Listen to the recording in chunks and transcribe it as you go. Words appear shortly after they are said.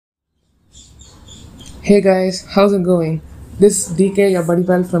Hey guys, how's it going? This is DK, your buddy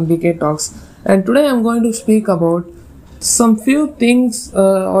pal from DK Talks, and today I'm going to speak about some few things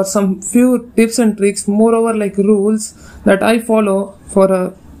or some few tips and tricks, moreover like rules that I follow for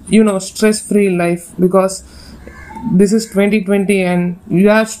a stress-free life because this is 2020 and you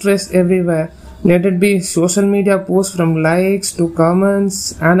have stress everywhere. Let it be social media posts from likes to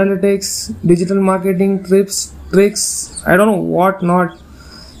comments, analytics, digital marketing tips, tricks, I don't know what not.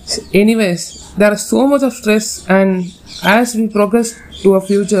 Anyways, there is so much of stress, and as we progress to a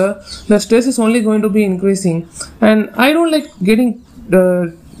future, the stress is only going to be increasing. And I don't like getting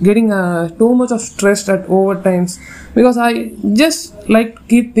too much of stress at over times because I just like to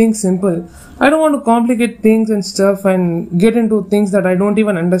keep things simple. I don't want to complicate things and stuff and get into things that I don't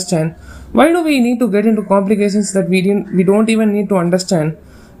even understand. Why do we need to get into complications that we don't even need to understand?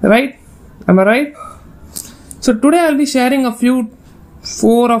 Right? Am I right? So today I'll be sharing a few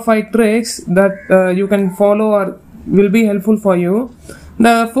 4 or 5 tricks that you can follow or will be helpful for you.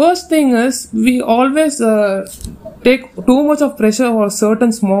 The first thing is we always take too much of pressure for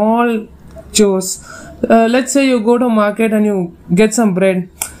certain small chores. Let's say you go to market and you get some bread.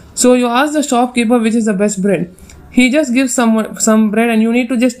 So you ask the shopkeeper which is the best bread. He just gives some bread and you need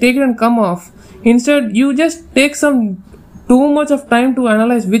to just take it and come off. Instead, you just take some too much of time to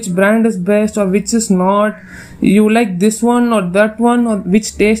analyze which brand is best or which is not. You like this one or that one, or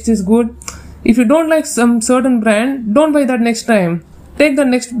which taste is good. If you don't like some certain brand, don't buy that next time. Take the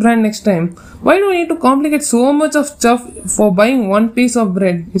next brand next time. Why do you need to complicate so much of stuff for buying one piece of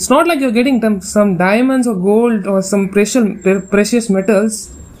bread? It's not like you're getting some diamonds or gold or some precious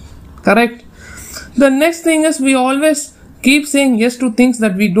metals. Correct? The next thing is we always keep saying yes to things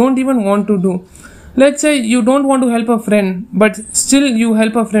that we don't even want to do. Let's say you don't want to help a friend, but still you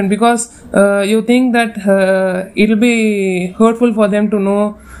help a friend because you think that it'll be hurtful for them to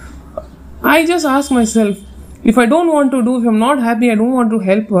know. I just ask myself, if I don't want to do, if I'm not happy, I don't want to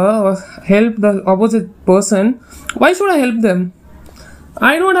help her or help the opposite person, why should I help them?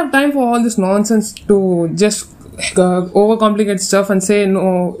 I don't have time for all this nonsense to just overcomplicate stuff and say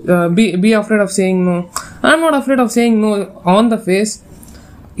no, be afraid of saying no. I'm not afraid of saying no on the face.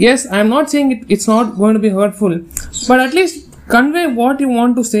 Yes, I'm not saying it's not going to be hurtful, but at least convey what you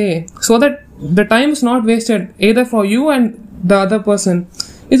want to say so that the time is not wasted either for you and the other person.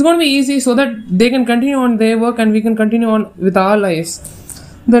 It's going to be easy so that they can continue on their work and we can continue on with our lives.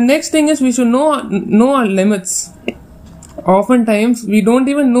 The next thing is we should know our limits. Oftentimes, we don't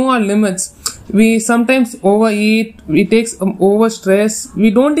even know our limits. We sometimes overeat, we take over stress.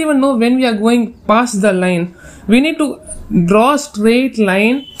 We don't even know when we are going past the line. We need to draw a straight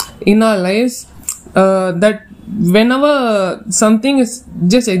line in our lives that whenever something is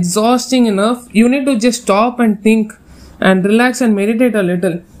just exhausting enough, you need to just stop and think and relax and meditate a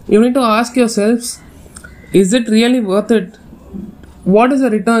little. You need to ask yourselves, is it really worth it? What is the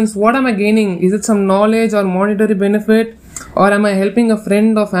returns? What am I gaining? Is it some knowledge or monetary benefit? Or am I helping a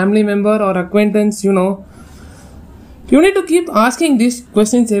friend or family member or acquaintance? You need to keep asking these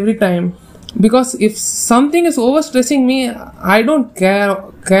questions every time. Because if something is overstressing me, I don't care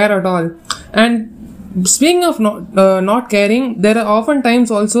at all. And speaking of not caring, there are often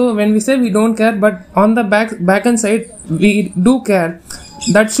times also when we say we don't care, but on the back end side we do care.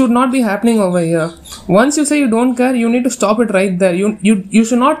 That should not be happening over here. Once you say you don't care, you need to stop it right there. You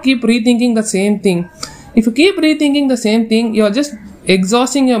should not keep rethinking the same thing. If you keep rethinking the same thing, you're just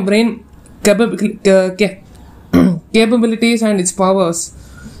exhausting your brain capabilities and its powers.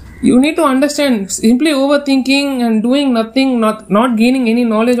 You need to understand, simply overthinking and doing nothing, not gaining any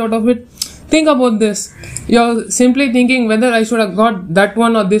knowledge out of it. Think about this. You're simply thinking whether I should have got that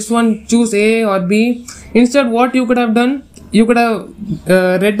one or this one, choose A or B. Instead, what you could have done, you could have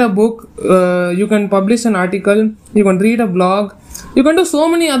read a book, you can publish an article, you can read a blog, you can do so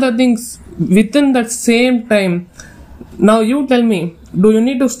many other things within that same time. Now you tell me, do you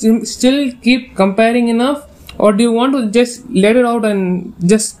need to still keep comparing enough? Or do you want to just let it out and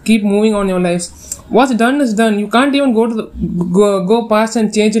just keep moving on your lives? What's done is done. You can't even go past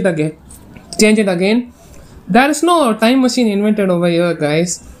and change it again. There is no time machine invented over here,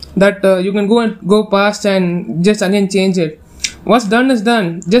 guys, that you can go past and just again change it. What's done is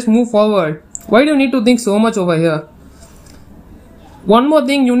done. Just move forward. Why do you need to think so much over here? One more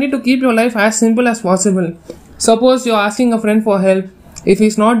thing, you need to keep your life as simple as possible. Suppose you're asking a friend for help. If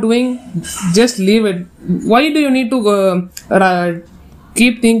he's not doing, just leave it. Why do you need to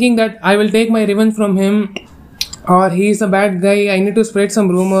keep thinking that I will take my revenge from him, or he's a bad guy, I need to spread some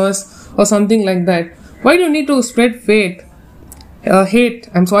rumors or something like that? Why do you need to spread hate? Hate,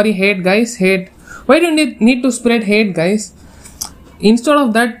 guys, hate. Why do you need to spread hate, guys? Instead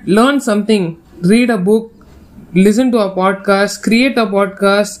of that, learn something. read a book, listen to a podcast, create a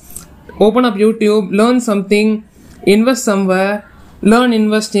podcast, open up YouTube, learn something, invest somewhere, learn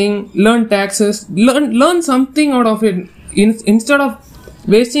investing, learn taxes, learn something out of it. Instead of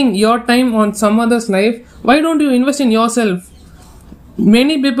wasting your time on some other's life, why don't you invest in yourself?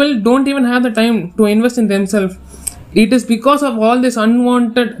 Many people don't even have the time to invest in themselves. It is because of all these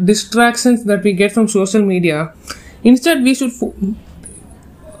unwanted distractions that we get from social media. Instead, we should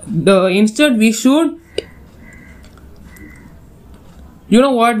you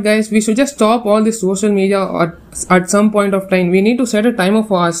know what, guys, we should just stop all this social media at some point of time. We need to set a timer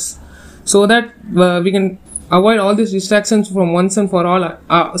for us so that we can avoid all these distractions from once and for all.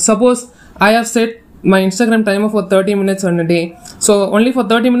 Suppose I have set my Instagram timer for 30 minutes on a day, so only for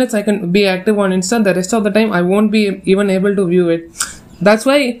 30 minutes I can be active on Insta. The rest of the time I won't be even able to view it. That's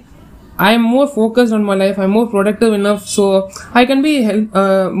why I am more focused on my life. I'm more productive enough, so I can be I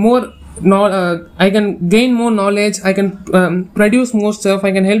can gain more knowledge. I can produce more stuff.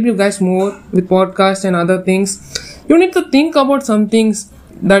 I can help you guys more with podcasts and other things. You need to think about some things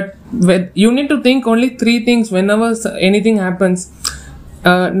that you need to think only 3 things whenever anything happens.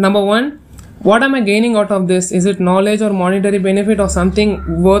 Number 1, what am I gaining out of this? Is it knowledge or monetary benefit or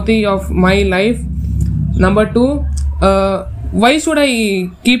something worthy of my life? Number 2, why should I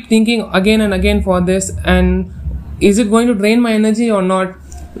keep thinking again and again for this, and is it going to drain my energy or not?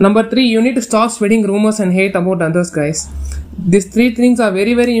 Number 3, you need to stop spreading rumors and hate about others, guys. These 3 things are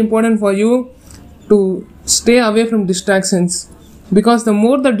very, very important for you to stay away from distractions, because the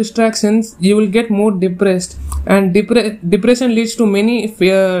more the distractions, you will get more depressed, and depression leads to many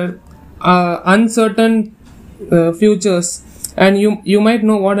uncertain futures, and you might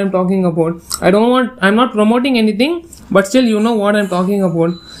know what I'm talking about. I'm not promoting anything, but still you know what I'm talking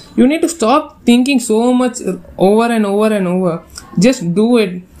about. You need to stop thinking so much over and over and over. Just do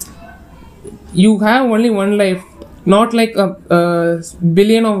it. You have only one life, not like a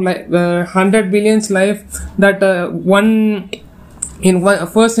billion of 100 billions life, that in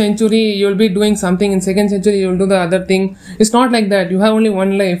first century you'll be doing something, in second century you'll do the other thing. It's not like that. You have only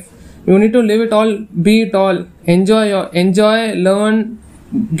one life. You need to live it all, be it all. Enjoy, learn,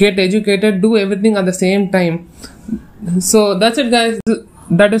 get educated, do everything at the same time. So that's it, guys.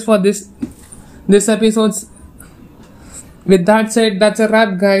 That is for this episode. With that said, that's a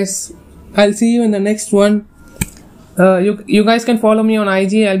wrap, guys. I'll see you in the next one. You guys can follow me on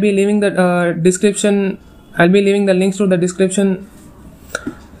IG. I'll be leaving the description. I'll be leaving the links to the description.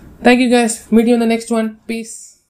 Thank you, guys. Meet you in the next one. Peace.